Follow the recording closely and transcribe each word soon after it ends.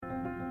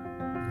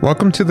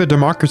Welcome to the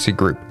Democracy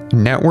Group, a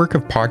network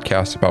of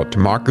podcasts about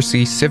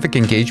democracy, civic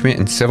engagement,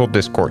 and civil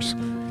discourse.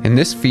 In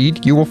this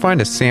feed, you will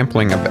find a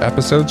sampling of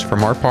episodes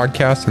from our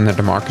podcast in the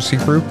Democracy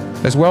Group,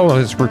 as well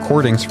as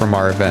recordings from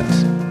our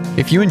events.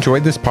 If you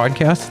enjoyed this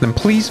podcast, then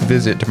please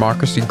visit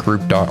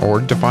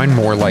democracygroup.org to find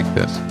more like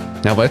this.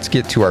 Now let's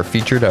get to our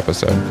featured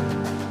episode.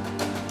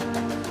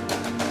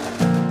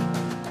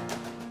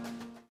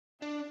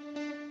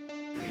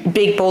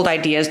 Big, bold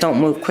ideas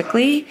don't move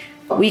quickly.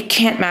 We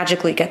can't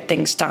magically get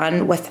things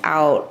done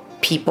without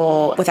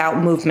people, without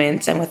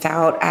movements, and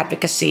without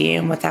advocacy,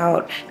 and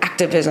without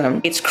activism.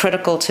 It's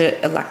critical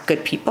to elect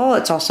good people.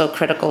 It's also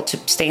critical to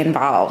stay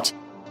involved.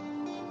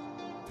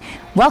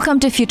 Welcome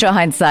to Future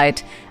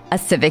Hindsight, a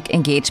civic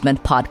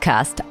engagement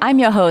podcast. I'm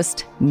your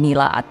host,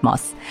 Mila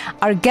Atmos.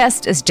 Our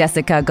guest is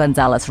Jessica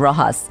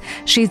González-Rojas.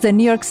 She's a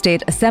New York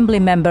State Assembly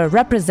member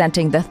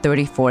representing the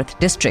 34th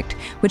District,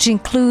 which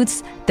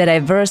includes the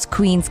diverse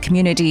Queens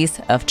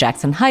communities of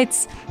Jackson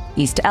Heights,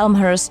 East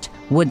Elmhurst,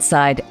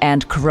 Woodside,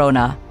 and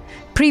Corona.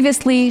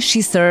 Previously,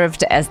 she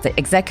served as the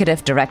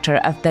executive director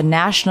of the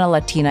National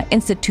Latina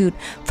Institute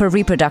for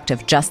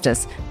Reproductive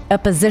Justice, a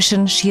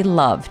position she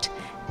loved.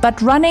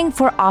 But running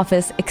for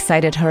office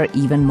excited her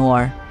even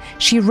more.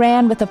 She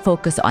ran with a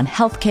focus on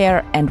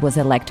healthcare and was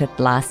elected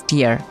last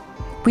year.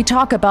 We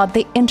talk about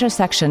the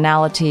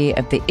intersectionality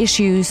of the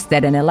issues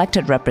that an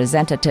elected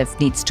representative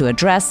needs to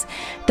address,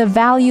 the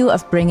value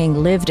of bringing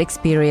lived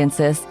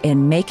experiences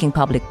in making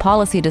public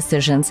policy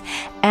decisions,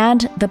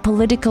 and the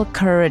political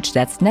courage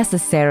that's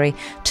necessary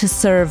to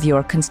serve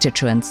your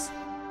constituents.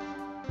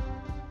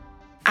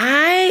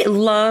 I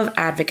love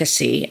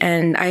advocacy,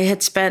 and I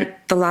had spent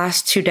the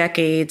last 2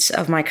 decades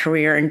of my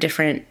career in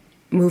different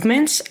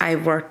movements. I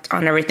worked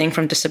on everything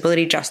from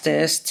disability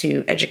justice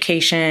to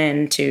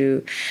education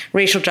to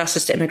racial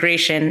justice to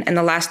immigration. And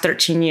the last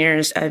 13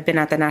 years, I've been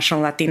at the National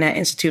Latina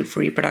Institute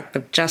for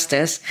Reproductive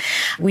Justice.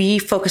 We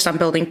focused on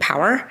building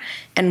power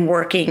and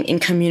working in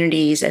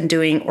communities and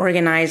doing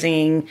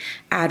organizing,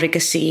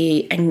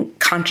 advocacy, and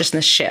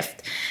consciousness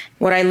shift.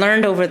 What I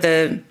learned over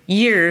the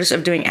years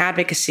of doing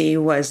advocacy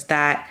was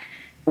that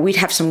we'd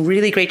have some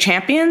really great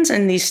champions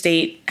in these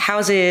state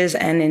houses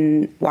and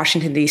in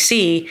Washington,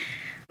 D.C.,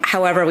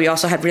 However, we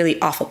also had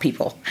really awful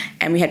people,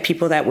 and we had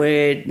people that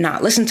would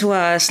not listen to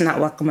us, not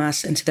welcome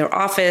us into their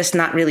office,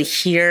 not really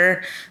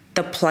hear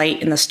the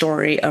plight and the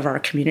story of our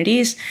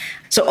communities.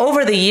 So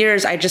over the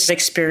years, I just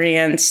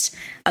experienced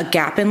a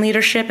gap in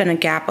leadership and a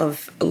gap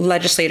of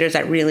legislators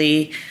that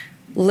really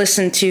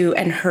listened to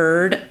and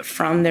heard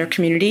from their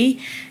community.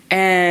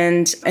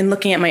 And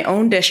looking at my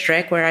own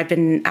district, where I've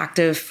been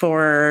active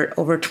for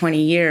over 20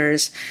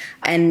 years,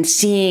 and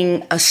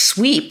seeing a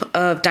sweep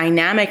of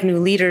dynamic new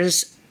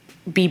leaders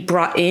be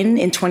brought in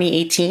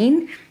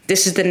 2018.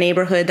 This is the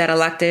neighborhood that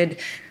elected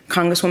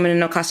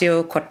Congresswoman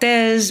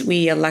Ocasio-Cortez.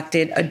 We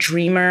elected a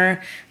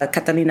dreamer,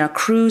 Catalina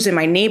Cruz, in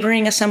my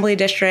neighboring assembly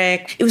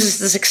district. It was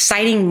this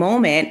exciting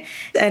moment.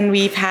 And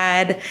we've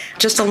had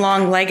just a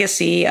long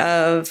legacy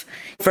of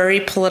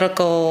very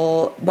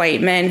political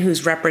white men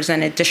who's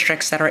represented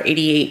districts that are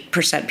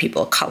 88%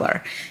 people of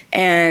color.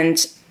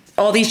 And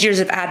all these years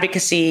of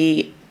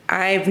advocacy,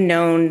 I've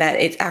known that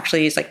it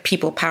actually is like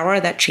people power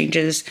that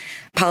changes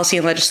policy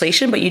and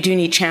legislation, but you do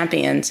need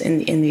champions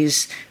in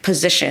these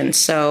positions.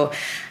 So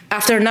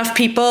after enough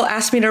people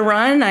asked me to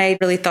run, I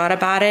really thought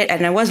about it,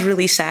 and I was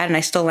really sad, and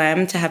I still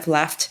am, to have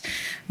left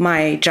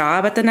my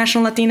job at the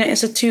National Latina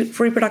Institute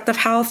for Reproductive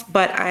Health,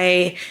 but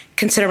I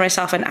consider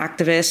myself an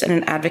activist and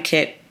an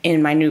advocate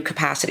in my new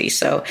capacity.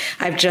 So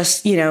I've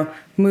just,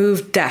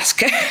 moved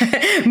desk,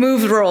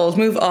 moved roles,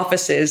 moved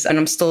offices, and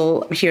I'm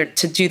still here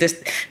to do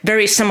this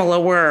very similar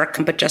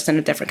work, but just in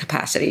a different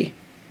capacity.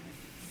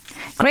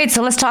 Great.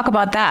 So let's talk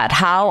about that.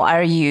 How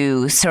are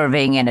you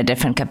serving in a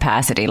different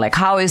capacity? Like,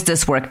 how is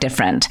this work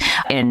different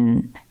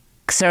in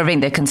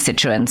serving the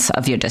constituents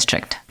of your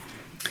district?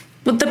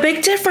 Well, the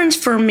big difference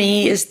for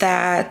me is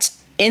that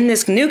in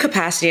this new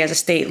capacity as a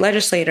state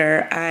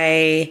legislator,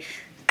 I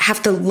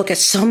have to look at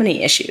so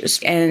many issues.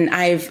 And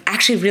I've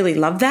actually really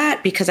loved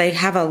that because I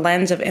have a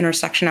lens of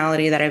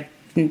intersectionality that I've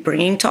been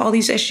bringing to all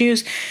these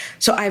issues.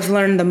 So I've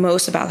learned the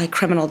most about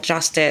criminal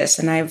justice,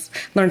 and I've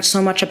learned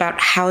so much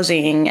about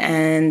housing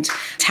and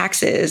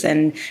taxes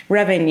and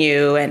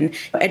revenue and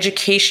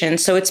education.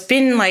 So it's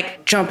been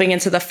like jumping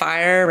into the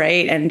fire,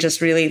 right? And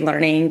just really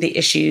learning the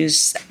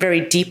issues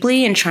very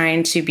deeply and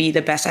trying to be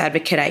the best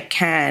advocate I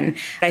can.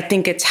 I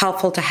think it's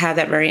helpful to have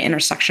that very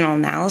intersectional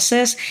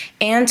analysis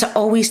and to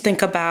always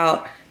think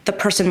about the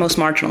person most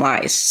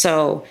marginalized.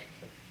 So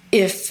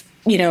if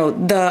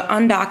the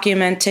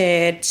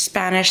undocumented,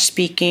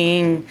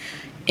 Spanish-speaking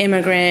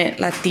immigrant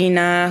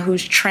Latina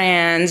who's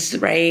trans,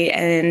 right,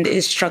 and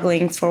is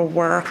struggling for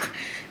work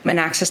and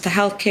access to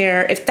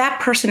healthcare, if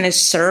that person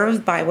is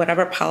served by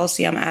whatever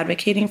policy I'm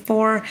advocating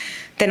for,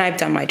 then I've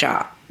done my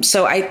job.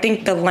 So I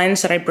think the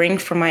lens that I bring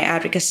from my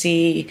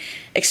advocacy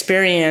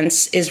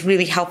experience is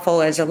really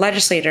helpful as a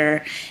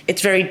legislator.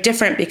 It's very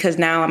different because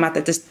now I'm at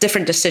the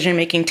different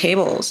decision-making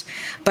tables,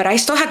 but I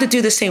still have to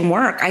do the same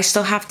work. I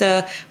still have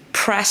to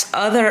press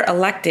other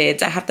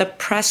electeds. I have to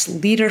press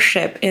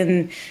leadership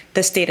in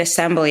the state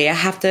assembly. I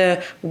have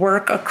to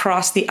work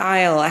across the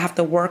aisle. I have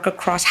to work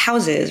across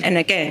houses. And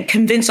again,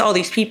 convince all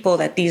these people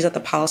that these are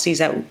the policies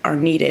that are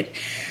needed.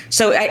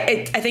 So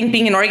I think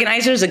being an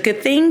organizer is a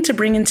good thing to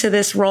bring into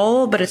this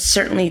role, but it's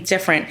certainly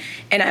different.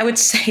 And I would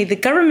say the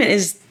government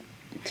is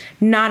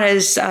not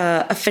as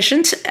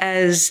efficient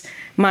as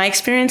my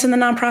experience in the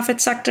nonprofit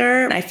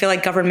sector. I feel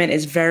like government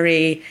is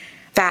very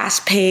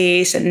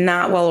fast-paced and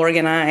not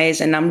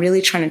well-organized, and I'm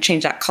really trying to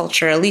change that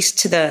culture, at least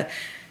to the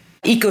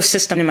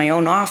ecosystem in my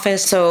own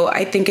office. So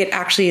I think it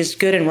actually is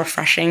good and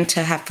refreshing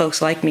to have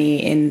folks like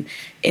me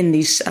in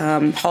these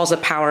halls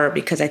of power,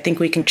 because I think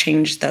we can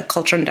change the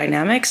culture and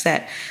dynamics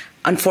that,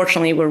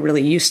 unfortunately, we're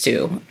really used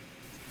to.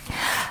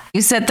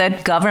 You said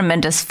that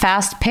government is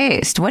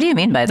fast-paced. What do you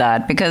mean by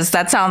that? Because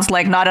that sounds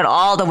like not at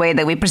all the way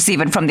that we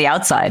perceive it from the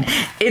outside.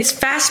 It's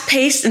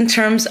fast-paced in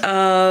terms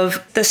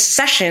of the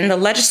session. The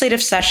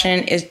legislative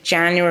session is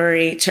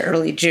January to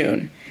early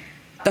June.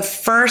 The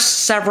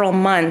first several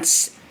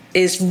months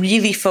is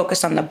really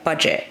focused on the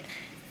budget.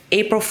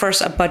 April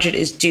 1st, a budget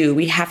is due.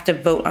 We have to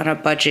vote on a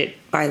budget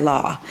by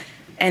law.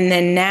 And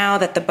then now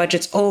that the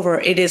budget's over,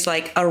 it is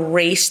like a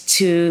race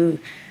to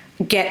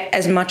get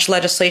as much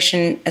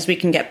legislation as we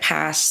can get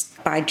passed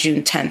by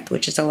June 10th,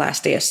 which is the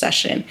last day of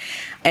session.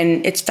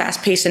 And it's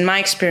fast-paced in my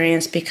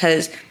experience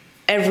because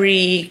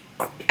every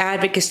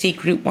advocacy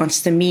group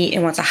wants to meet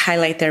and wants to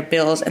highlight their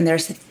bills, and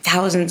there's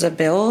thousands of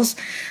bills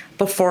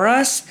before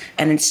us,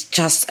 and it's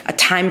just a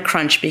time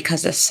crunch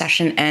because the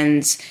session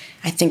ends,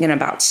 I think, in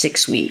about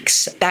 6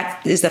 weeks.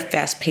 That is the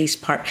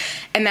fast-paced part.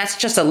 And that's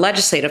just a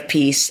legislative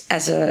piece.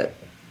 As a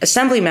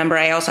assembly member,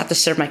 I also have to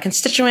serve my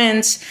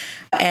constituents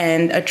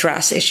and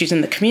address issues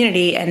in the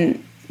community.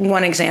 And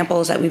one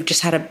example is that we've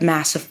just had a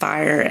massive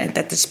fire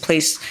that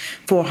displaced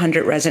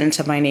 400 residents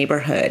of my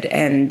neighborhood.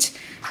 And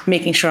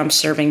making sure I'm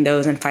serving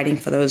those and fighting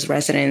for those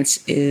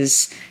residents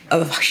is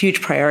a huge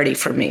priority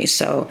for me.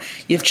 So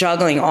you're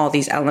juggling all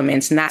these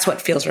elements, and that's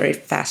what feels very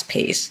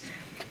fast-paced.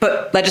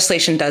 But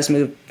legislation does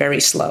move very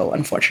slow,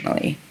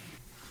 unfortunately.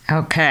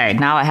 Okay,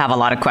 now I have a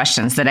lot of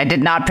questions that I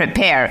did not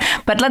prepare.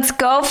 But let's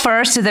go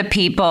first to the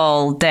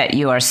people that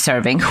you are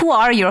serving. Who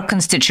are your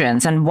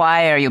constituents and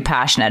why are you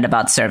passionate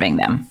about serving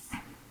them?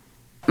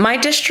 My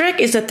district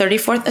is the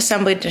 34th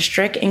Assembly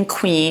District in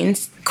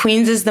Queens.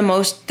 Queens is the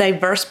most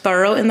diverse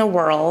borough in the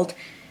world.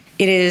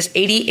 It is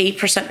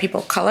 88%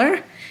 people of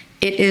color.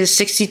 It is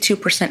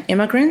 62%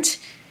 immigrant.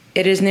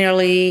 It is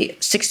nearly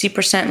 60%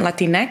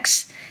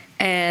 Latinx.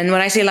 And when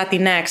I say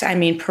Latinx, I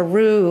mean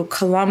Peru,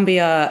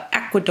 Colombia,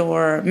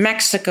 Ecuador,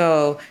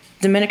 Mexico,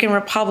 Dominican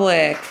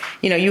Republic.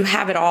 You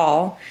have it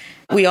all.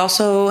 We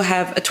also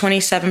have a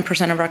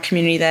 27% of our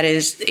community that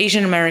is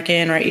Asian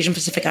American or Asian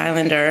Pacific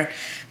Islander,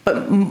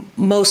 but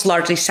most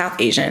largely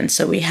South Asian.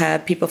 So we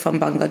have people from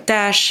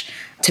Bangladesh,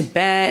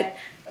 Tibet,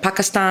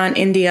 Pakistan,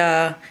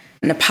 India,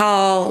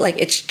 Nepal.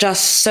 It's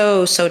just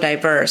so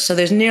diverse. So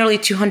there's nearly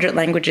 200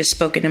 languages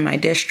spoken in my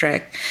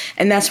district.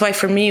 And that's why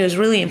for me, it was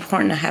really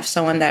important to have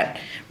someone that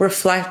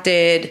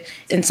reflected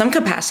in some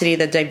capacity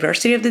the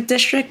diversity of the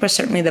district, but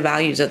certainly the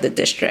values of the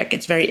district.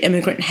 It's very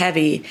immigrant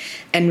heavy,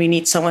 and we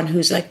need someone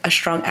who's a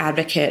strong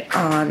advocate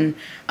on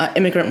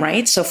immigrant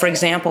rights. So for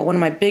example, one of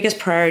my biggest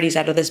priorities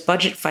out of this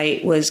budget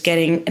fight was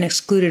getting an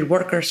excluded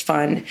workers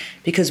fund,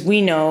 because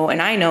we know,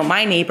 and I know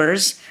my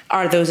neighbors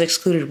are those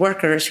excluded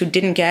workers who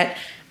didn't get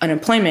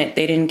unemployment,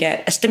 they didn't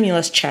get a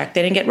stimulus check,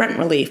 they didn't get rent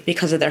relief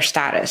because of their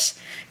status.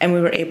 And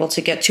we were able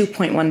to get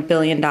 $2.1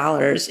 billion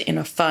in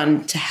a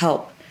fund to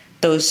help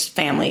those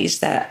families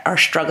that are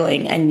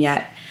struggling and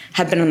yet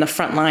have been on the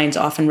front lines,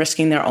 often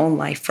risking their own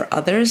life for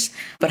others,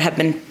 but have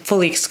been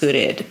fully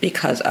excluded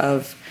because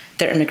of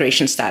their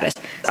immigration status.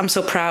 I'm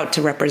so proud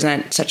to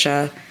represent such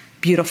a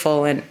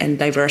beautiful and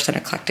diverse and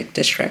eclectic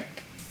district.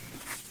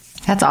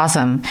 That's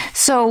awesome.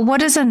 So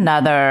what is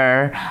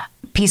another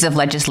piece of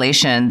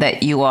legislation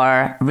that you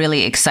are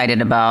really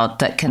excited about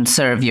that can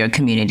serve your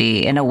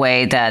community in a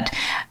way that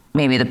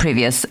maybe the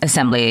previous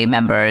assembly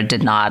member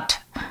did not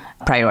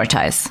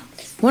prioritize?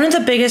 One of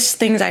the biggest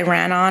things I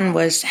ran on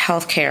was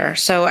healthcare.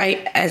 So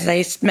as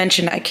I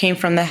mentioned, I came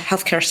from the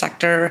healthcare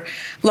sector,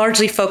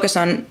 largely focused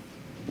on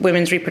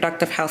women's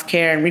reproductive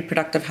healthcare and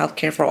reproductive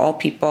healthcare for all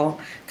people,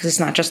 because it's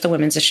not just a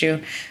women's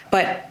issue.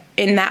 But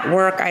in that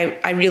work,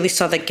 I really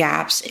saw the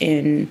gaps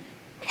in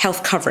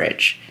health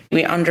coverage.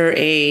 We're under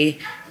a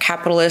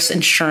capitalist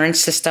insurance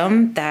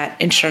system that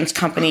insurance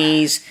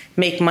companies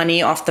make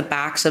money off the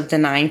backs of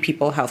denying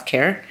people health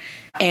care.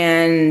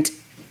 And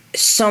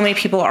so many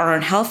people are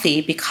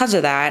unhealthy because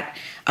of that.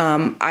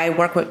 I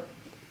work with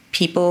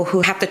people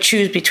who have to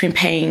choose between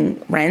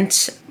paying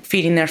rent,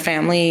 feeding their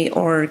family,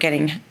 or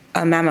getting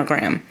a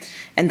mammogram.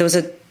 And those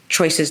are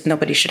choices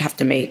nobody should have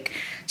to make.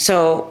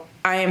 So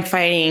I am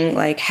fighting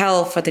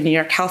hell for the New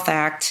York Health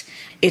Act.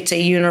 It's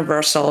a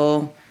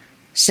universal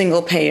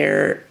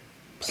single-payer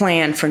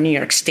plan for New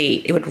York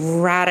State. It would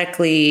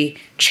radically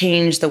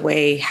change the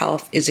way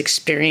health is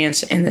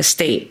experienced in the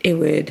state. It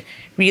would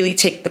really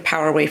take the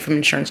power away from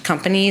insurance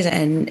companies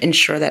and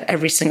ensure that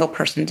every single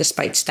person,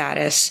 despite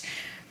status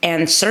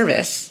and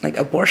service, like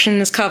abortion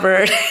is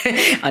covered,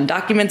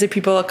 undocumented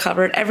people are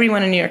covered,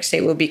 everyone in New York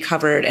State will be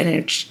covered. And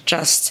it's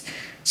just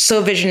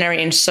so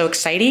visionary and so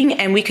exciting.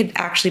 And we could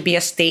actually be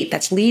a state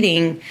that's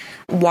leading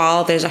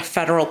while there's a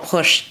federal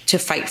push to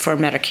fight for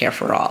Medicare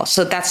for all.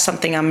 So that's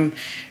something I'm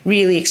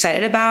really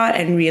excited about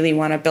and really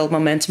want to build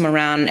momentum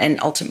around and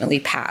ultimately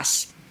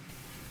pass.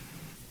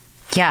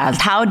 Yeah.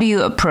 How do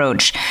you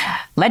approach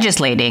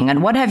legislating,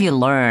 and what have you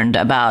learned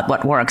about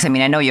what works? I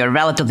mean, I know you're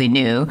relatively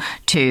new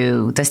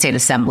to the state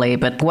assembly,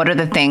 but what are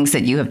the things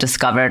that you have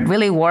discovered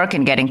really work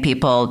in getting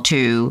people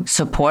to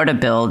support a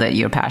bill that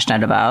you're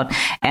passionate about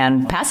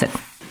and pass it?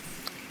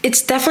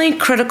 It's definitely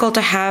critical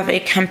to have a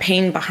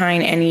campaign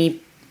behind any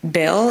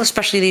bill,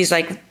 especially these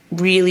like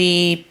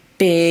really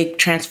big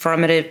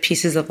transformative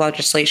pieces of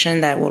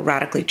legislation that will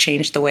radically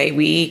change the way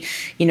we,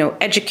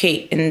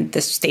 educate in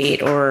the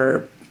state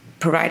or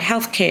provide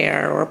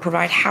healthcare or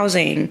provide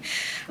housing.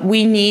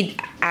 We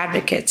need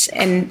advocates.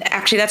 And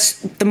actually,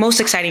 that's the most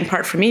exciting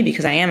part for me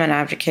because I am an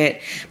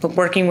advocate, but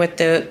working with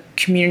the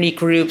community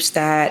groups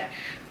that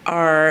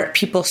are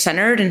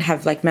people-centered and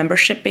have like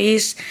membership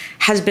base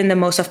has been the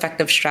most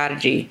effective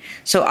strategy.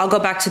 So I'll go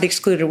back to the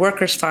Excluded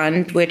Workers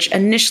Fund, which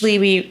initially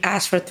we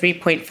asked for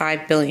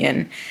 $3.5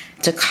 billion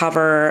to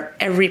cover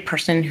every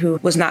person who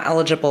was not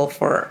eligible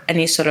for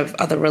any sort of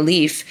other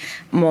relief,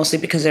 mostly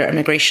because of their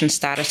immigration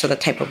status or the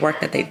type of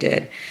work that they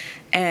did.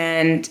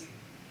 And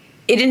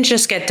it didn't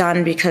just get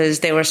done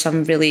because there were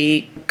some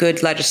really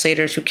good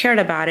legislators who cared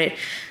about it.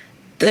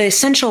 The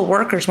essential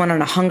workers went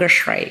on a hunger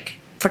strike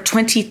for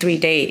 23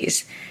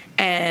 days.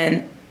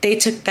 And they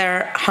took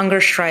their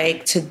hunger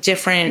strike to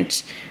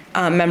different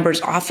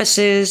members'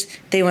 offices.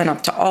 They went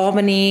up to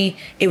Albany.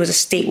 It was a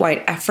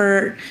statewide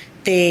effort.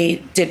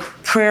 They did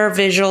prayer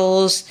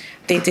vigils.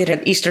 They did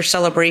an Easter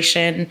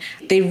celebration.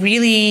 They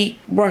really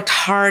worked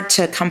hard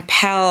to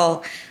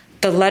compel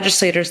the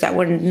legislators that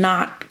were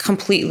not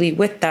completely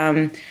with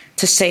them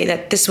to say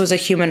that this was a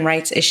human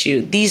rights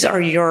issue. These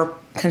are your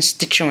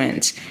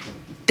constituents.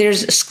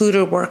 There's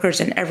excluded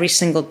workers in every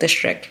single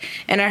district.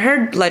 And I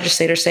heard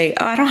legislators say,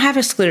 I don't have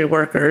excluded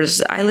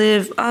workers. I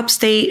live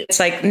upstate. It's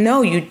like,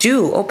 no, you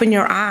do. Open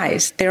your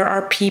eyes. There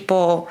are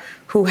people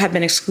who have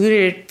been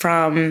excluded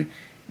from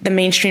the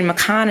mainstream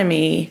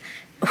economy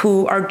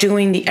who are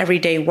doing the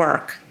everyday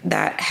work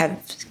that have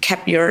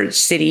kept your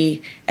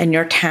city and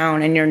your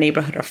town and your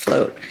neighborhood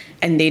afloat,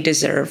 and they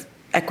deserve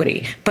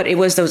equity. But it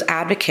was those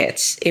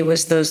advocates, it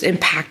was those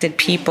impacted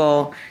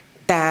people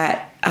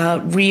that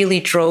really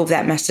drove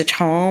that message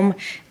home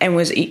and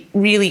was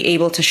really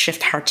able to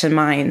shift hearts and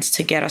minds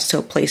to get us to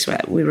a place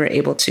where we were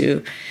able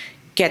to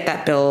get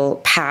that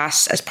bill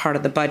passed as part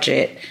of the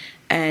budget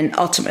and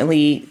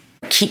ultimately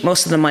keep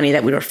most of the money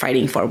that we were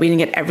fighting for. We didn't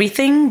get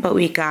everything, but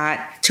we got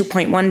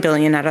 $2.1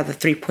 billion out of the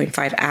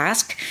 $3.5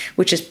 ask,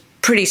 which is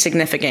pretty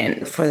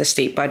significant for the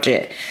state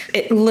budget.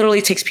 It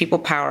literally takes people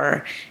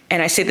power.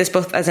 And I say this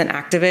both as an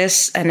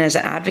activist and as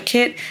an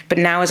advocate, but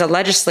now as a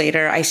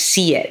legislator, I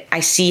see it.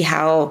 I see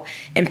how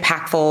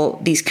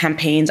impactful these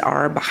campaigns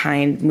are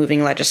behind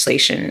moving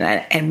legislation,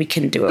 and we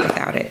can do it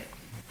without it.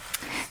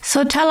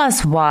 So tell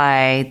us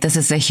why this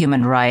is a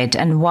human right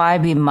and why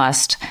we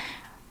must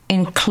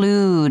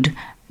include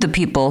the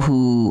people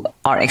who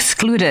are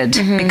excluded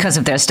because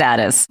of their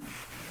status.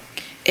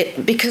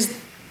 Because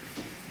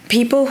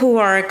people who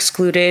are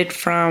excluded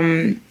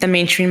from the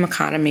mainstream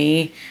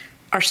economy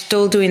are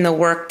still doing the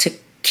work to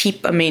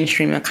keep a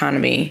mainstream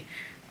economy.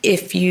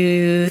 If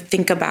you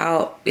think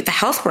about the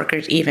health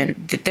workers even,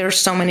 there are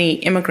so many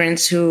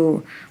immigrants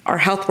who are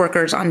health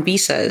workers on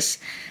visas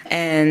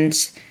and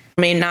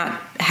may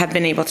not have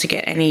been able to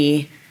get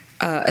any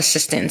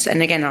assistance,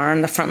 and again, are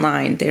on the front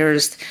line.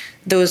 There's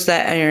those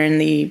that are in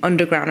the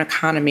underground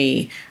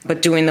economy,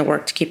 but doing the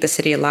work to keep the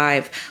city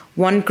alive.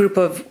 One group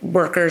of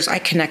workers I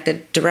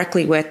connected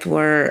directly with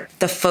were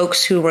the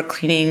folks who were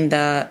cleaning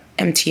the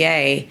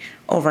MTA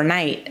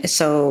overnight.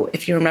 So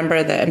if you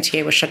remember, the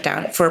MTA was shut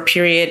down for a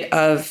period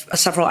of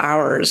several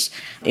hours.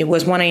 It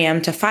was 1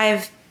 a.m. to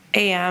 5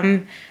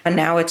 a.m. And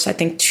now it's, I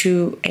think,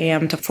 2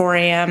 a.m. to 4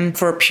 a.m.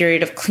 for a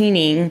period of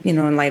cleaning,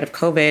 in light of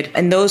COVID.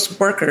 And those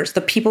workers,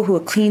 the people who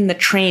would clean the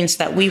trains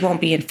so that we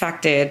won't be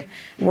infected,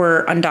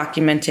 were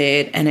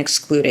undocumented and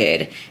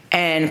excluded.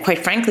 And quite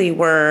frankly,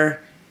 were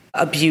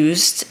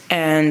abused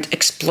and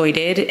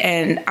exploited.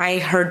 And I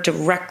heard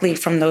directly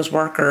from those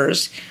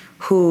workers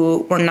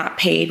who were not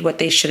paid what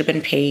they should have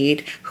been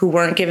paid, who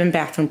weren't given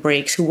bathroom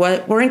breaks, who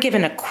weren't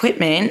given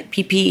equipment,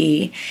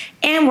 PPE,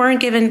 and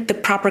weren't given the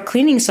proper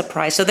cleaning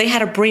supplies. So they had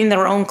to bring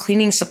their own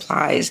cleaning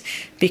supplies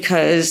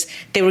because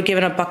they were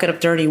given a bucket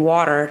of dirty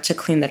water to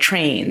clean the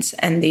trains,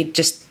 and they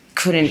just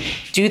couldn't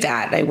do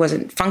that. It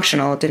wasn't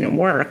functional. It didn't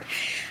work.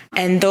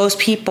 And those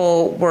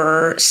people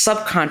were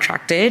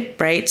subcontracted,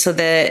 right? So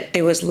that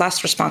there was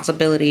less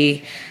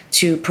responsibility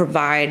to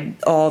provide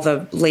all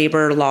the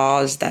labor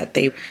laws that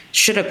they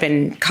should have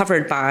been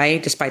covered by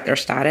despite their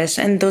status.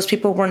 And those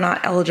people were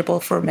not eligible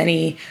for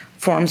many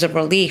forms of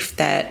relief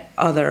that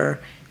other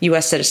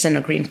U.S. citizen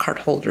or green card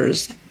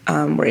holders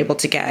were able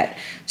to get.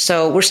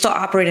 So we're still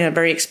operating in a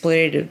very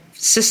exploitative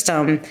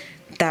system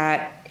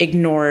that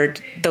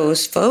ignored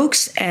those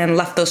folks and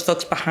left those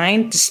folks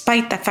behind,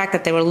 despite the fact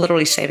that they were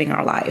literally saving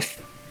our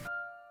life.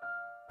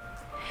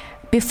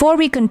 Before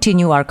we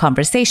continue our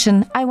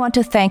conversation, I want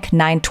to thank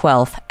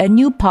 912, a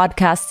new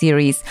podcast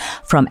series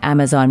from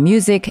Amazon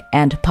Music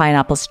and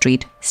Pineapple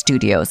Street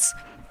Studios.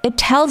 It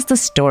tells the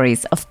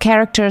stories of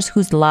characters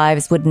whose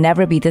lives would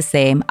never be the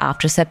same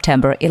after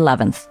September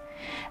 11th.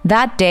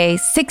 That day,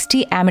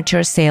 60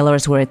 amateur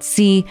sailors were at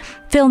sea,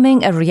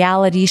 filming a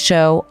reality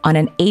show on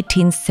an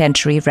 18th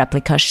century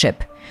replica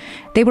ship.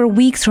 They were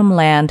weeks from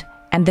land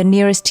and the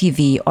nearest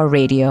TV or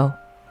radio.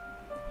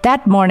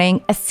 That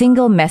morning, a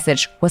single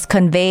message was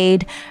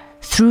conveyed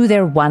through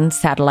their one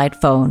satellite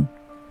phone.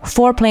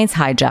 4 planes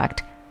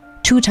hijacked,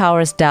 2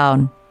 towers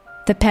down,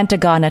 the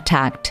Pentagon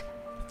attacked,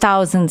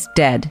 thousands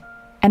dead.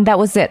 And that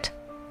was it.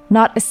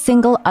 Not a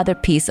single other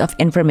piece of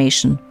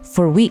information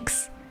for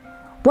weeks.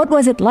 What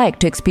was it like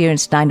to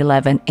experience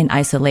 9/11 in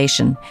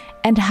isolation?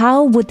 And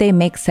how would they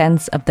make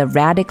sense of the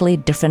radically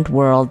different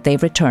world they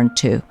returned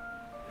to?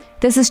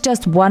 This is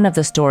just one of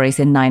the stories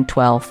in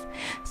 912.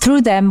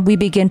 Through them, we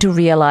begin to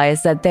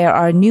realize that there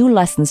are new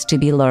lessons to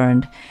be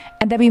learned,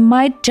 and that we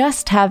might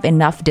just have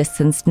enough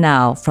distance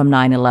now from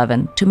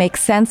 9/11 to make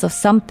sense of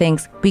some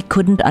things we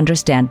couldn't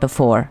understand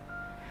before.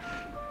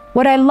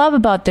 What I love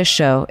about this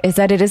show is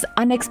that it is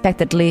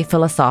unexpectedly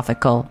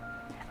philosophical.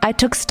 I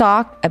took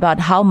stock about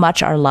how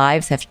much our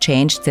lives have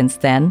changed since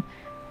then,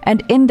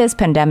 and in this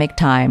pandemic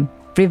time,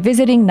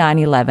 revisiting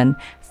 9/11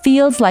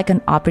 feels like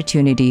an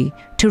opportunity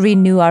to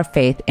renew our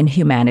faith in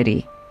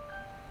humanity.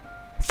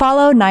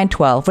 Follow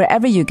 912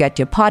 wherever you get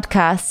your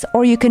podcasts,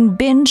 or you can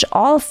binge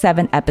all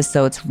 7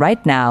 episodes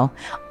right now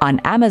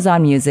on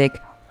Amazon Music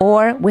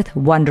or with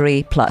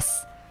Wondery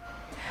Plus.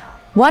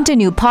 Want a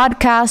new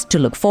podcast to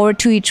look forward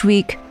to each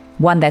week?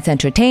 One that's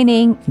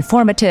entertaining,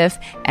 informative,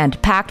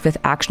 and packed with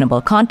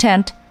actionable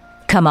content?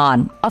 Come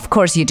on, of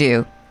course you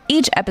do.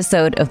 Each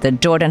episode of The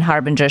Jordan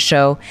Harbinger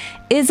Show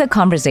is a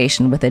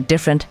conversation with a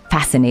different,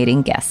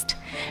 fascinating guest.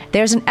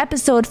 There's an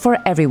episode for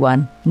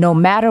everyone, no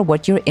matter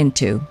what you're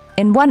into.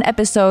 In one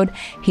episode,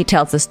 he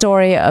tells the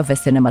story of a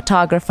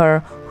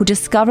cinematographer who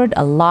discovered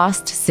a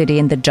lost city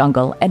in the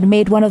jungle and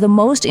made one of the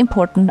most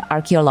important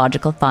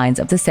archaeological finds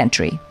of the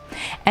century.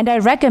 And I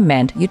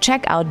recommend you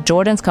check out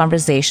Jordan's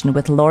conversation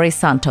with Laurie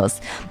Santos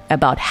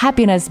about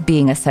happiness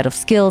being a set of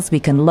skills we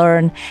can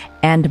learn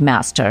and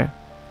master,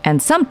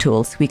 and some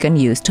tools we can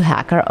use to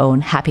hack our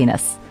own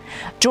happiness.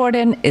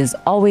 Jordan is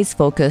always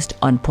focused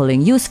on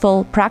pulling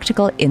useful,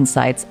 practical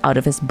insights out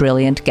of his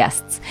brilliant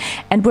guests.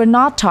 And we're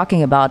not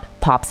talking about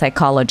pop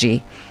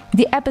psychology.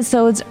 The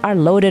episodes are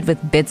loaded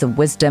with bits of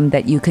wisdom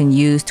that you can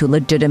use to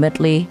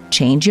legitimately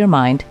change your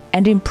mind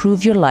and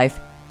improve your life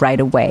right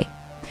away.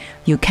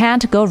 You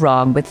can't go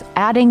wrong with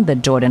adding the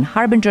Jordan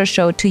Harbinger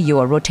Show to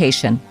your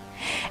rotation.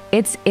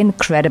 It's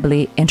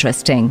incredibly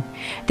interesting.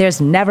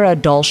 There's never a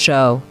dull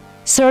show.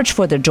 Search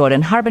for the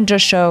Jordan Harbinger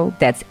Show.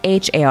 That's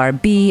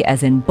HARB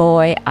as in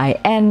boy,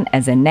 IN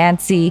as in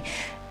Nancy,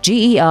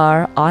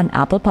 GER on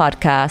Apple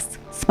Podcasts,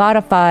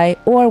 Spotify,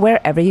 or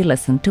wherever you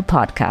listen to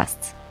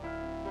podcasts.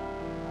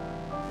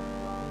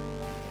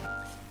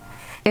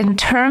 In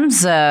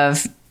terms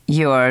of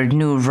your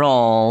new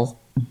role,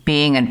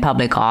 being in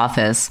public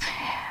office,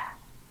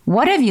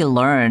 what have you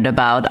learned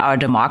about our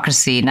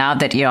democracy now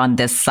that you're on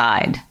this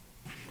side?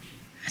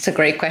 That's a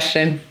great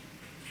question.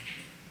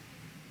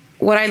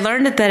 What I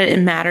learned is that it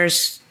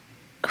matters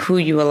who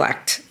you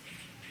elect.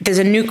 There's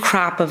a new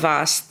crop of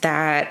us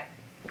that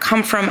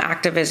come from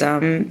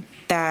activism,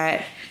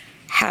 that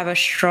have a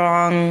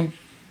strong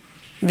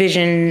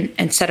vision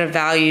and set of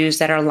values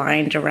that are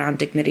aligned around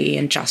dignity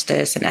and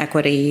justice and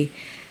equity,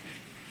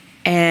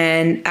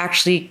 and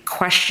actually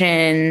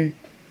question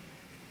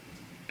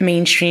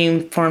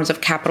mainstream forms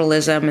of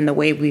capitalism and the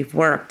way we've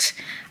worked.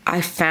 I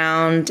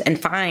found and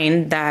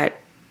find that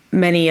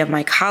many of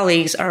my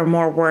colleagues are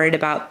more worried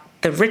about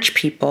the rich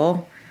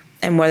people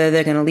and whether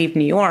they're going to leave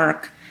New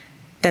York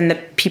than the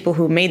people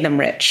who made them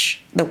rich,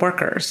 the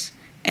workers.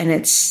 And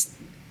it's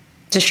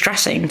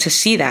distressing to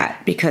see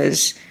that,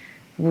 because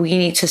we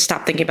need to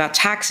stop thinking about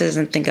taxes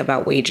and think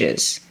about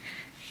wages.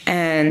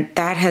 And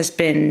that has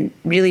been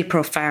really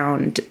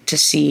profound to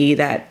see,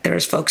 that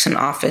there's folks in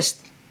office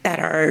that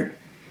are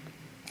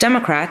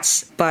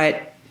Democrats,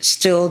 but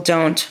still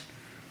don't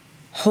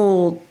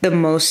hold the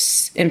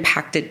most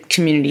impacted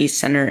community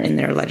center in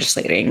their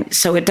legislating.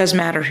 So it does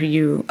matter who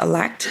you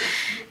elect,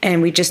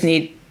 and we just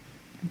need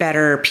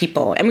better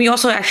people. And we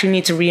also actually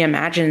need to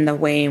reimagine the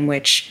way in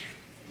which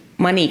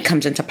money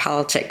comes into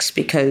politics,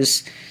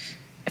 because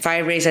if I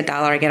raise $1,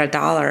 I get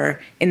 $1.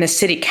 In the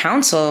city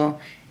council,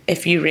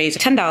 if you raise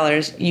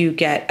 $10, you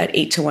get an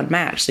 8-to-1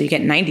 match, so you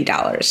get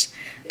 $90.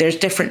 There's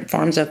different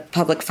forms of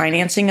public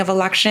financing of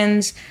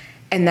elections,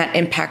 and that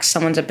impacts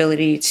someone's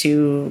ability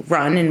to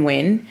run and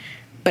win.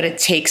 But it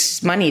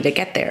takes money to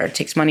get there. It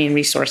takes money and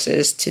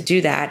resources to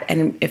do that.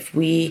 And if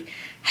we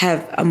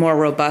have a more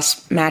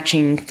robust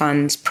matching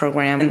funds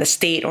program in the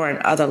state or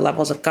in other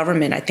levels of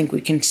government, I think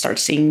we can start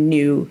seeing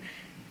new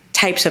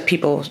types of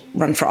people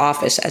run for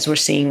office, as we're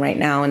seeing right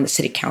now in the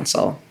city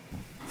council.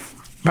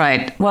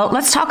 Right. Well,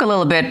 let's talk a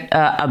little bit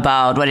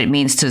about what it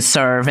means to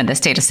serve in the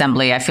state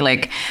assembly. I feel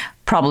like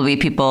probably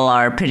people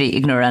are pretty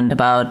ignorant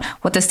about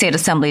what the state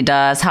assembly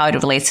does, how it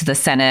relates to the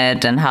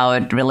Senate, and how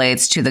it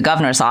relates to the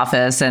governor's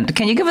office. And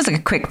can you give us a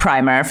quick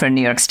primer for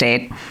New York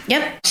State?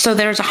 Yep. So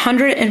there's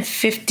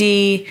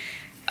 150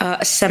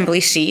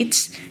 assembly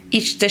seats.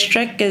 Each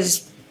district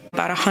is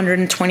about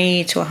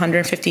 120 to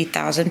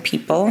 150,000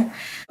 people.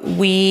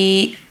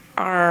 We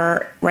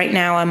are right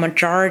now a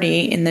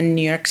majority in the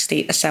New York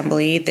State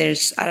Assembly.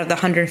 There's out of the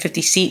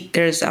 150 seat,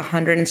 there's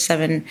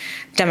 107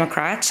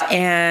 Democrats.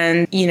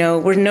 And,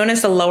 we're known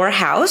as the lower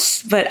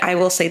house, but I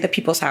will say the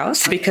people's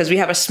house because we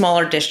have a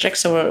smaller district.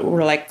 So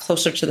we're like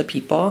closer to the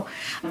people.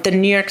 The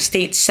New York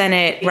State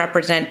Senate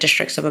represent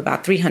districts of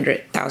about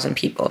 300,000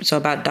 people. So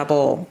about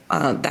double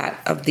that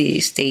of the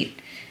state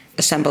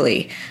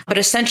assembly. But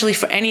essentially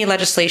for any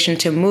legislation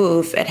to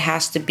move, it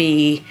has to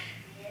be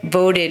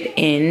voted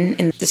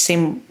in the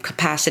same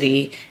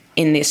capacity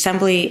in the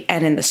Assembly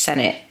and in the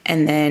Senate.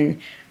 And then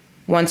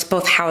once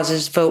both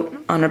houses vote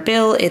on a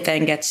bill, it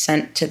then gets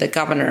sent to the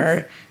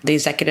governor, the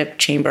executive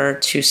chamber,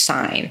 to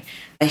sign.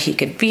 He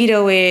could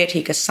veto it,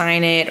 he could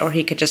sign it, or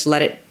he could just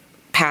let it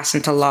pass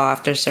into law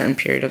after a certain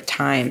period of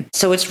time.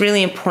 So it's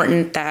really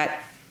important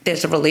that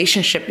there's a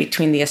relationship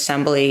between the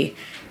Assembly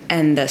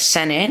and the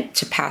Senate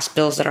to pass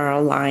bills that are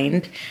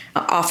aligned.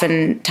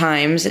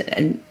 Oftentimes,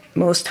 and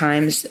most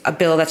times, a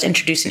bill that's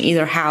introduced in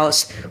either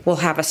house will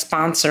have a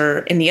sponsor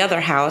in the other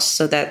house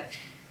so that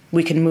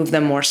we can move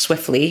them more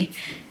swiftly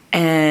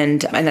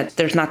and that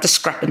there's not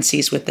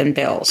discrepancies within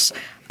bills.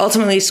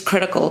 Ultimately, it's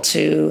critical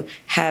to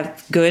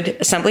have good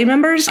assembly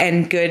members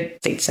and good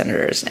state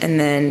senators, and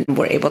then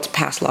we're able to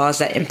pass laws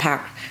that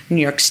impact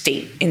New York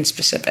State in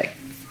specific.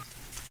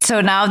 So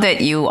now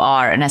that you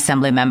are an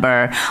assembly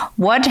member,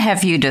 what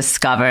have you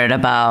discovered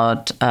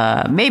about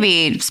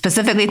maybe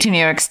specifically to New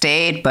York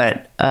State,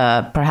 but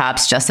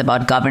perhaps just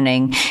about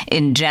governing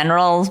in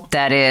general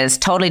that is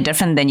totally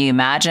different than you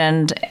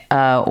imagined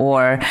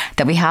or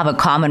that we have a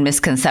common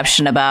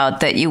misconception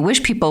about that you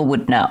wish people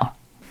would know?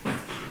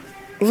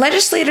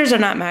 Legislators are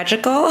not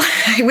magical.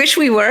 I wish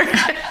we were.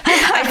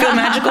 I feel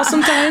magical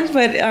sometimes,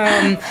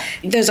 but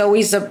there's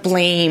always the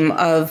blame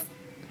of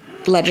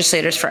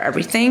legislators for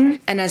everything.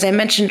 And as I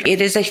mentioned, it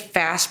is a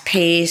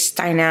fast-paced,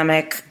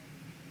 dynamic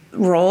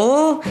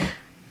role,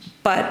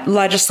 but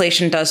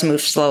legislation does move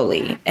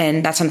slowly.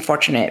 And that's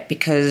unfortunate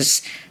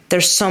because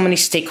there's so many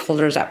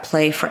stakeholders at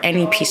play for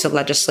any piece of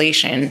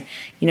legislation.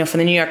 For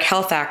the New York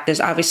Health Act, there's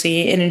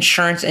obviously an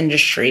insurance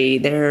industry,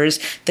 there's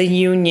the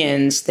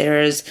unions,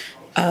 there's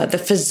the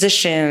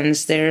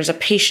physicians, there's a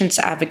patients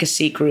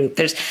advocacy group.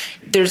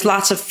 There's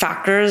lots of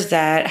factors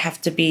that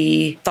have to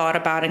be thought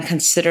about and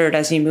considered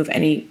as you move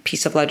any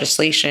piece of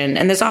legislation.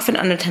 And there's often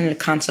unintended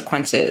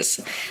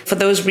consequences. For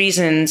those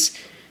reasons,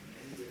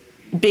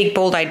 big,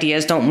 bold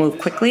ideas don't move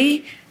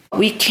quickly.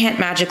 We can't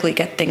magically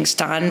get things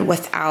done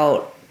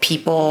without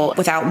people,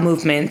 without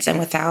movements, and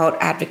without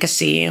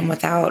advocacy and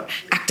without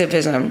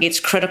activism. It's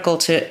critical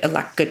to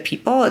elect good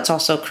people. It's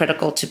also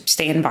critical to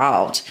stay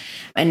involved.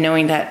 And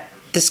knowing that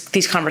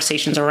these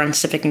conversations around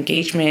civic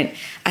engagement,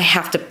 I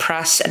have to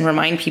press and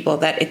remind people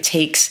that it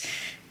takes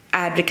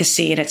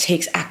advocacy and it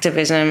takes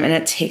activism and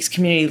it takes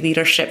community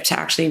leadership to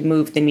actually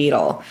move the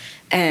needle.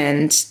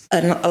 And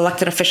an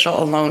elected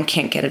official alone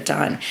can't get it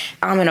done.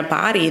 I'm in a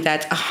body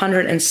that's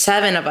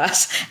 107 of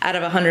us out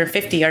of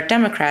 150 are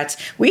Democrats.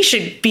 We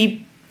should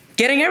be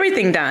getting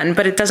everything done,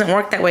 but it doesn't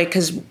work that way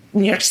because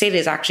New York State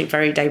is actually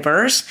very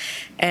diverse.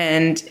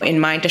 And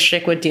in my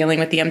district, we're dealing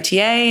with the MTA,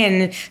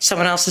 and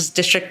someone else's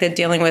district, they're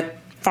dealing with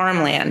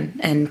farmland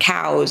and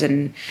cows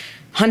and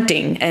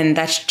hunting. And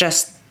that's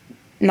just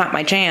not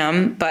my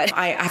jam, but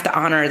I have to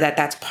honor that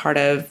that's part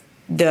of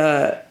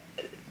the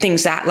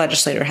things that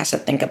legislator has to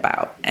think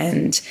about.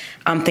 And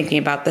I'm thinking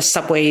about the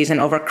subways and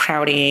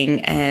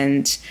overcrowding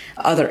and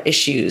other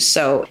issues.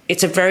 So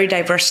it's a very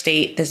diverse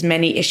state. There's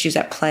many issues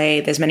at play.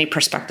 There's many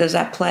perspectives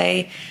at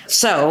play.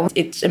 So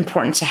it's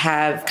important to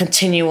have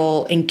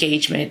continual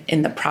engagement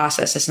in the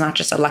process. It's not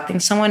just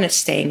electing someone, it's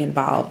staying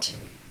involved.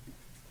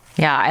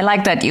 Yeah, I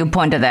like that you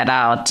pointed that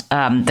out,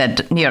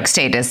 that New York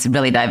State is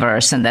really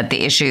diverse and that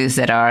the issues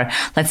that are,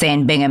 let's say,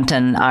 in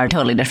Binghamton are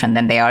totally different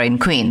than they are in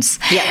Queens.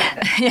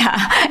 Yeah.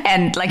 Yeah.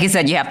 And like you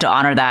said, you have to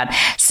honor that.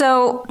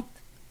 So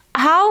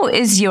how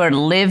is your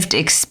lived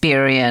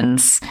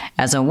experience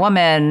as a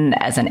woman,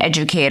 as an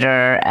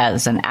educator,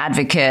 as an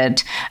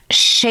advocate,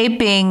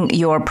 shaping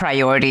your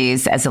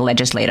priorities as a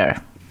legislator?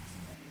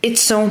 It's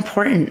so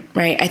important,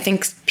 right? I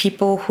think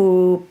people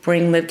who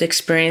bring lived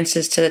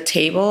experiences to the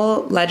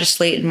table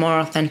legislate in more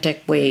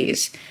authentic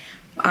ways.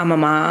 I'm a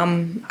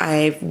mom.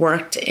 I've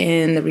worked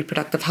in the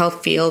reproductive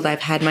health field. I've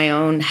had my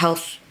own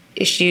health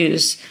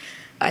issues.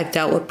 I've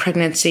dealt with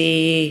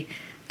pregnancy.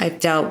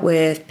 I've dealt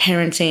with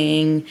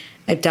parenting.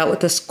 I've dealt with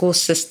the school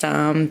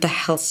system, the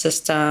health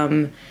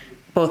system,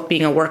 both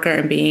being a worker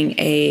and being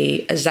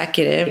a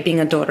executive, being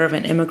a daughter of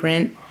an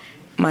immigrant.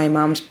 My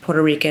mom's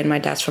Puerto Rican, my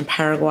dad's from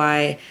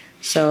Paraguay.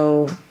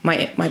 So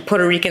my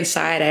Puerto Rican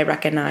side, I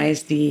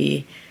recognize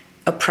the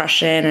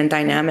oppression and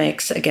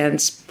dynamics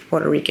against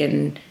Puerto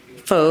Rican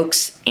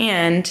folks,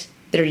 and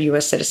they're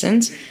U.S.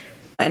 citizens.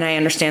 And I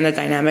understand the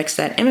dynamics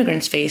that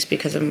immigrants face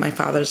because of my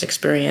father's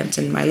experience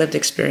and my lived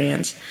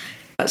experience.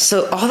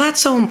 So all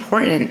that's so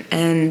important.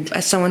 And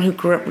as someone who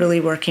grew up really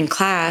working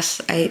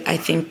class, I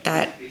think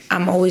that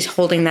I'm always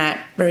holding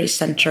that very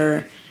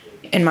center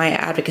in my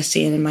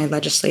advocacy and in my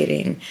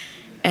legislating.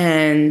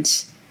 And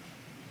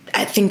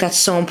I think that's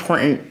so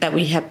important that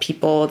we have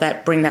people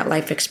that bring that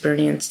life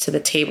experience to the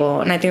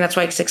table. And I think that's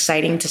why it's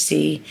exciting to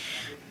see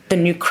the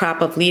new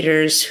crop of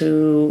leaders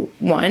who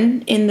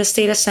won in the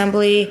state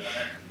assembly.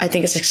 I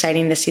think it's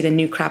exciting to see the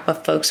new crop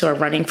of folks who are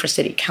running for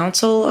city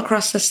council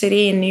across the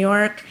city in New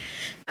York.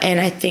 And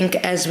I think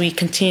as we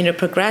continue to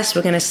progress,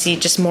 we're going to see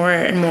just more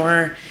and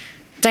more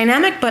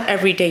dynamic but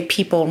everyday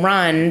people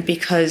run,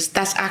 because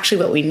that's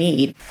actually what we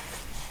need.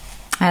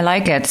 I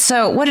like it.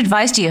 So what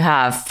advice do you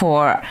have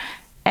for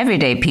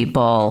everyday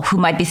people who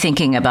might be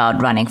thinking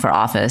about running for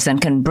office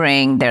and can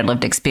bring their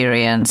lived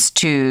experience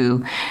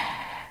to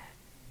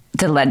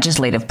the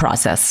legislative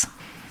process?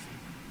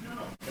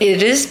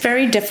 It is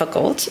very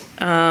difficult,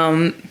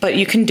 but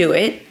you can do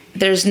it.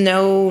 There's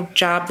no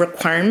job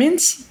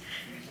requirements.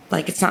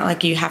 Like, it's not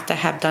like you have to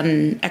have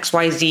done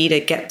XYZ to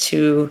get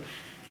to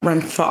run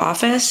for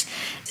office.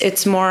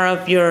 It's more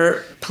of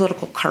your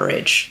political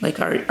courage. Like,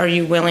 are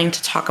you willing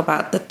to talk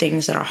about the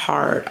things that are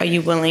hard? Are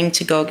you willing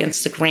to go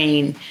against the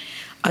grain?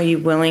 Are you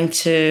willing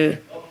to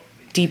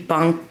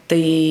debunk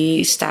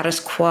the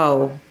status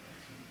quo?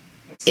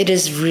 It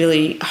is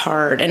really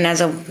hard. And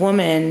as a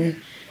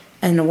woman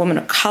and a woman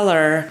of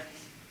color,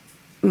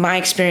 my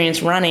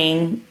experience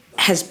running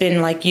has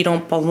been like, you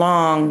don't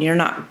belong, you're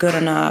not good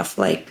enough.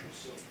 Like,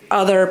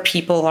 other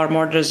people are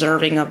more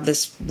deserving of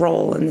this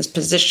role and this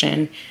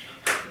position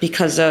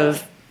because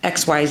of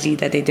XYZ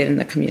that they did in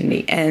the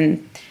community.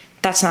 And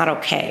that's not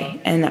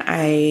okay. And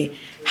I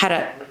had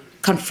to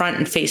confront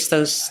and face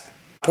those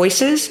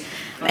voices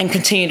and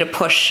continue to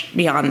push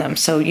beyond them.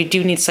 So you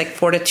do need like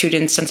fortitude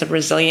and sense of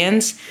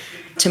resilience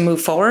to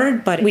move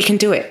forward, but we can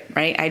do it,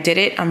 right? I did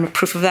it. I'm a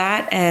proof of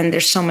that. And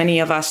there's so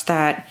many of us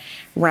that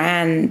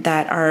ran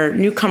that are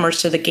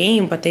newcomers to the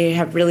game, but they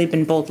have really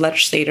been bold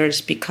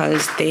legislators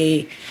because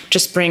they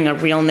just bring a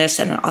realness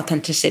and an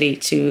authenticity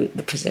to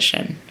the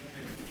position.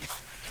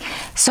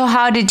 So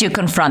how did you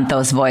confront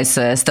those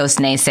voices, those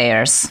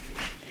naysayers?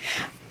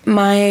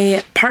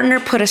 My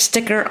partner put a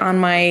sticker on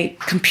my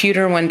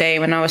computer one day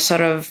when I was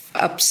sort of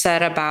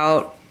upset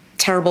about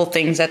terrible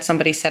things that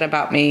somebody said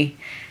about me.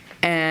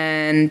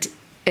 And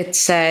it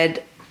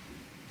said,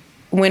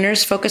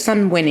 winners focus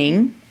on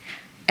winning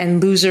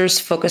and losers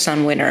focus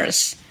on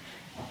winners.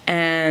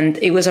 And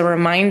it was a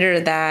reminder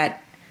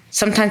that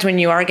sometimes when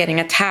you are getting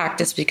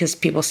attacked, it's because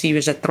people see you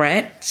as a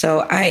threat.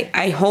 So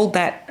I hold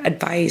that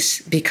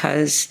advice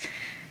because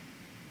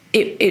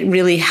it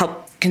really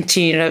helped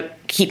continue to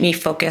keep me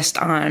focused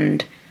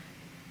on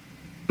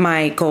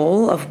my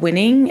goal of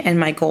winning and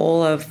my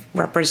goal of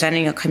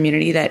representing a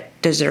community that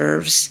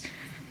deserves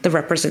the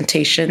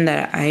representation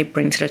that I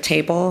bring to the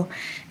table,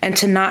 and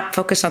to not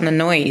focus on the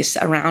noise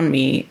around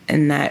me,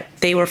 and that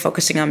they were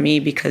focusing on me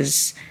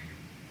because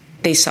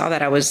they saw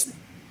that I was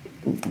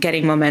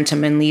getting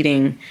momentum and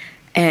leading,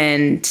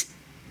 and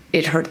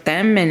it hurt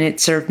them and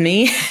it served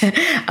me.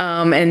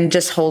 And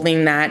just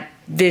holding that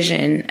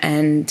vision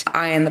and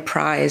eye on the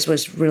prize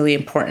was really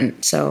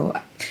important. So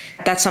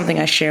that's something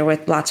I share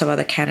with lots of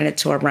other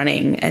candidates who are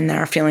running and that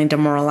are feeling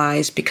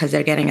demoralized because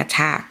they're getting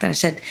attacked. And I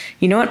said,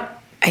 you know what?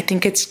 I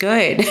think it's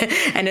good.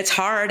 And it's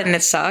hard and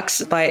it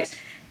sucks, but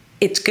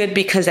it's good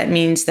because that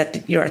means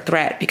that you're a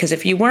threat. Because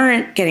if you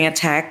weren't getting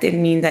attacked, it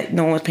means that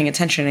no one was paying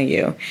attention to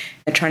you.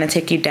 They're trying to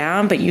take you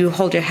down, but you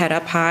hold your head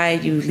up high,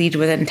 you lead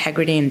with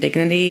integrity and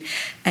dignity,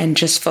 and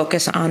just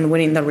focus on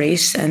winning the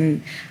race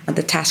and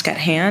the task at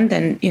hand.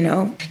 And, you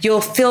know, you'll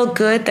feel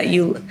good that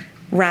you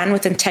ran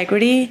with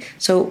integrity.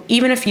 So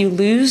even if you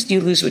lose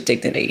with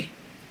dignity.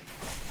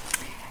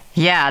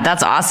 Yeah,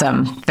 that's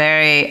awesome.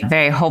 Very,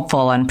 very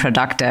hopeful and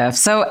productive.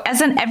 So as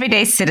an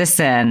everyday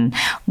citizen,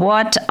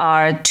 what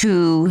are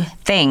 2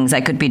 things I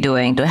could be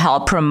doing to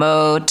help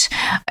promote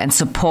and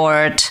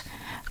support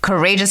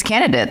courageous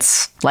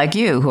candidates like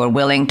you who are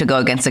willing to go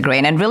against the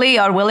grain and really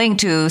are willing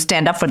to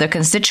stand up for their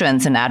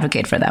constituents and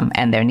advocate for them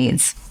and their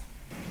needs?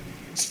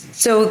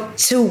 So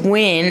to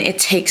win, it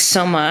takes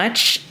so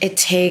much. It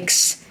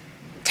takes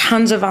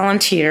tons of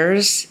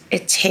volunteers.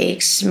 It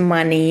takes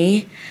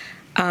money.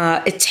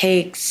 It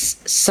takes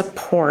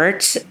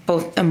support,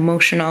 both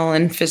emotional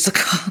and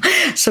physical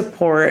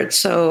support.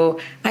 So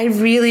I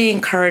really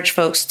encourage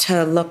folks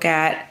to look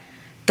at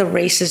the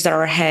races that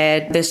are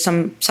ahead. There's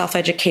some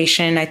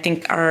self-education. I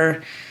think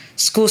our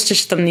school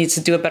system needs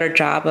to do a better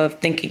job of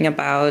thinking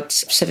about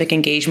civic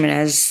engagement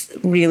as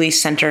really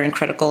center and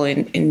critical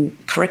in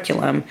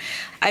curriculum.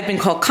 I've been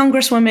called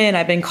Congresswoman,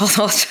 I've been called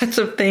all sorts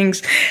of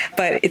things,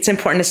 but it's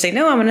important to say,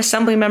 no, I'm an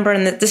assembly member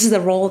and that this is the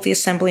role of the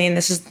assembly and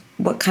this is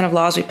what kind of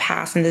laws we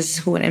pass and this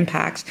is who it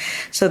impacts.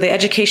 So the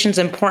education is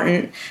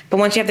important, but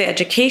once you have the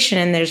education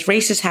and there's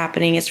races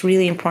happening, it's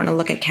really important to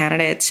look at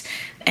candidates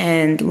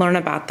and learn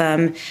about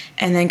them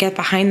and then get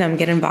behind them,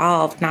 get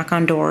involved, knock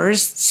on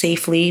doors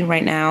safely.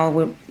 Right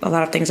now, a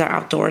lot of things are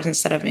outdoors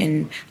instead of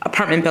in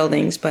apartment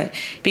buildings, but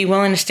be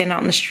willing to stand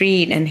out in the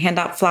street and hand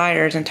out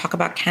flyers and talk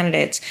about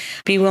candidates.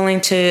 Be willing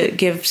to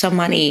give some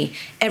money.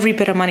 Every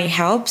bit of money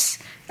helps,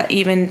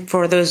 even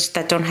for those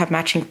that don't have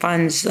matching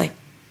funds. Like,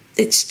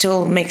 it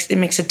still makes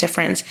a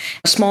difference.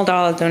 Small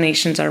dollar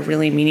donations are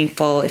really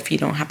meaningful if you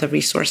don't have the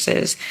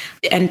resources.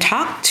 And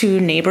talk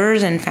to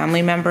neighbors and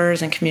family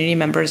members and community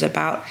members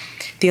about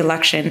the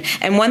election.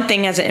 And one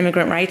thing as an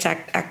immigrant rights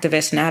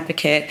activist and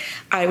advocate,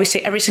 I always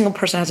say every single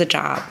person has a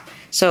job.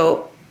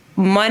 So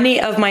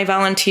many of my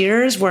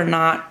volunteers were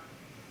not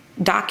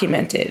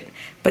documented,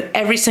 but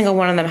every single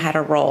one of them had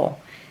a role.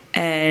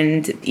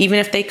 And even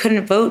if they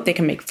couldn't vote, they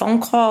can make phone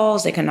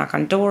calls, they can knock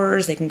on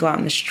doors, they can go out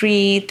in the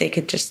street, they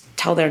could just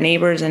tell their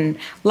neighbors and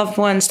loved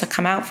ones to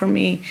come out for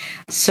me.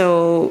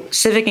 So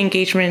civic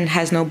engagement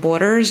has no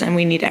borders, and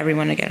we need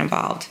everyone to get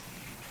involved.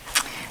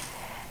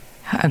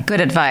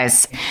 Good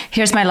advice.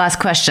 Here's my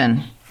last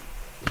question.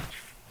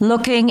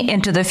 Looking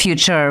into the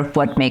future,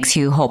 what makes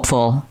you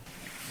hopeful?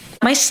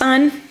 My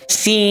son,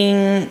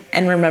 seeing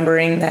and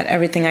remembering that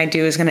everything I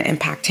do is going to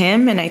impact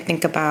him, and I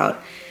think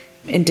about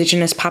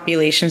Indigenous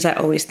populations, I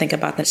always think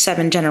about the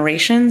 7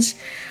 generations.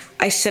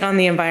 I sit on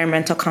the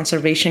Environmental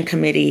Conservation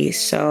Committee,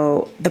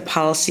 so the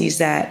policies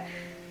that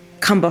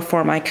come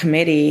before my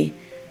committee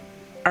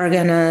are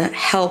going to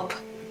help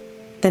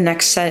the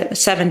next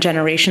 7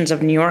 generations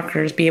of New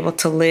Yorkers be able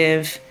to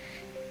live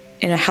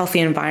in a healthy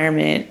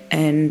environment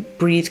and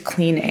breathe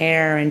clean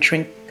air and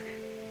drink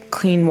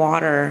clean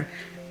water.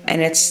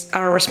 And it's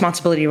our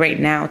responsibility right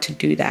now to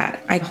do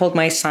that. I hold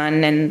my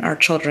son and our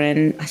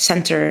children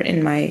center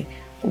in my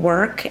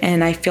work,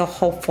 and I feel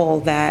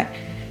hopeful that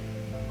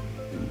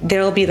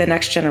there will be the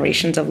next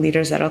generations of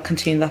leaders that will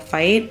continue the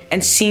fight.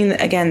 And seeing,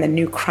 again, the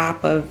new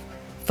crop of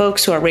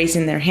folks who are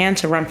raising their hand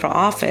to run for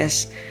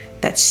office,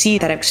 that see,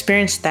 that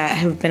experience that,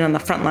 have been on the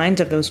front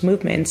lines of those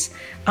movements,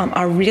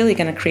 are really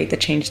going to create the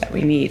change that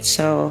we need.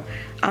 So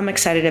I'm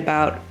excited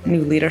about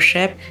new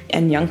leadership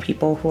and young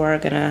people who are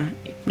going to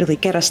really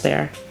get us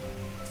there.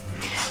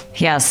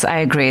 Yes, I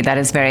agree. That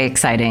is very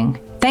exciting.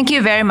 Thank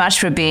you very much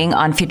for being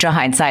on Future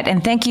Hindsight,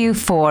 and thank you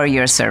for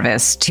your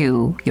service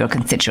to your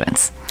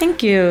constituents.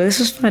 Thank you. This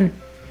was fun.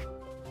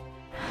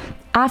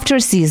 After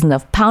a season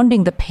of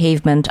pounding the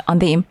pavement on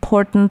the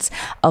importance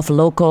of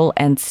local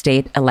and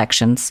state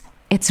elections,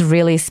 it's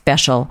really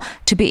special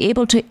to be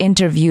able to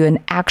interview an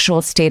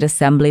actual state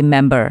assembly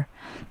member.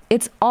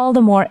 It's all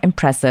the more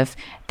impressive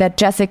that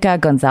Jessica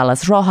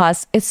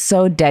González-Rojas is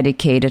so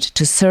dedicated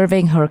to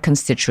serving her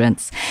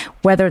constituents,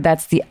 whether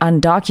that's the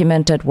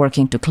undocumented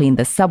working to clean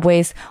the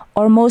subways,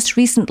 or most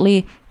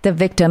recently, the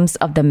victims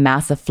of the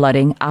massive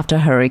flooding after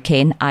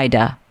Hurricane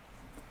Ida.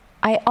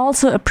 I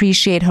also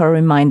appreciate her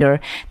reminder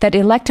that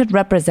elected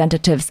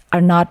representatives are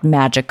not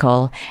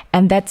magical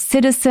and that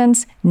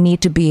citizens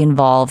need to be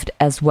involved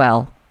as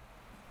well.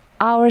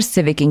 Our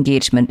civic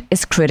engagement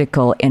is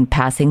critical in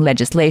passing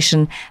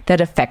legislation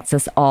that affects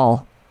us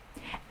all.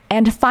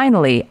 And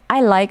finally,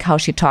 I like how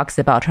she talks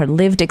about her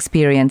lived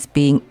experience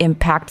being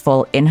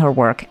impactful in her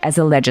work as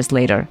a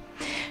legislator.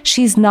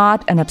 She's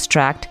not an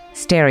abstract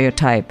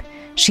stereotype.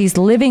 She's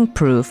living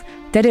proof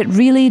that it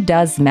really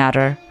does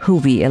matter who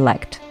we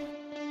elect.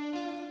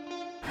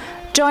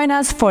 Join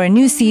us for a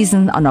new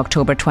season on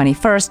October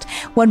 21st,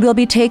 when we'll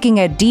be taking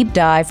a deep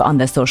dive on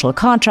the social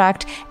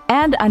contract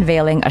and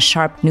unveiling a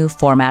sharp new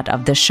format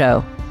of the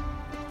show.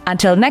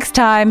 Until next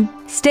time,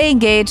 stay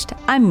engaged.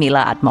 I'm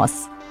Mila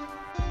Atmos.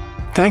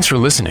 Thanks for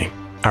listening.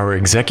 Our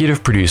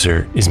executive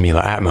producer is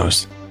Mila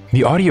Atmos.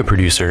 The audio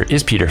producer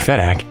is Peter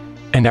Fedak,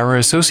 and our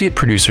associate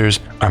producers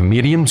are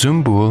Miriam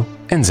Zumbul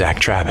and Zach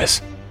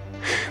Travis.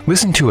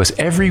 Listen to us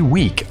every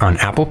week on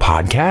Apple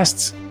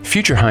Podcasts,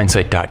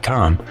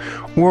 futurehindsight.com,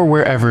 or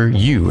wherever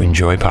you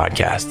enjoy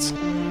podcasts.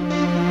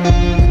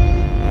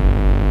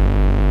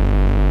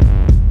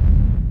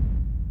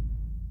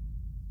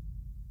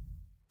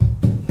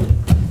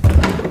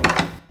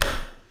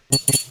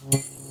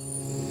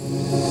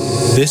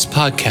 This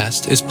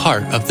podcast is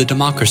part of the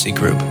Democracy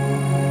Group.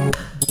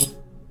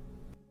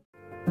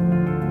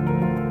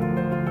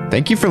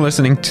 Thank you for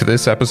listening to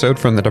this episode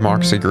from the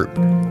Democracy Group.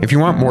 If you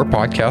want more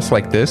podcasts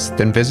like this,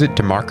 then visit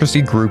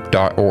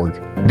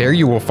democracygroup.org. There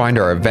you will find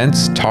our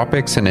events,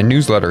 topics, and a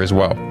newsletter as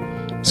well.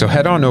 So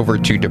head on over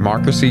to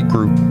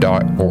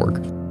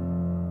democracygroup.org.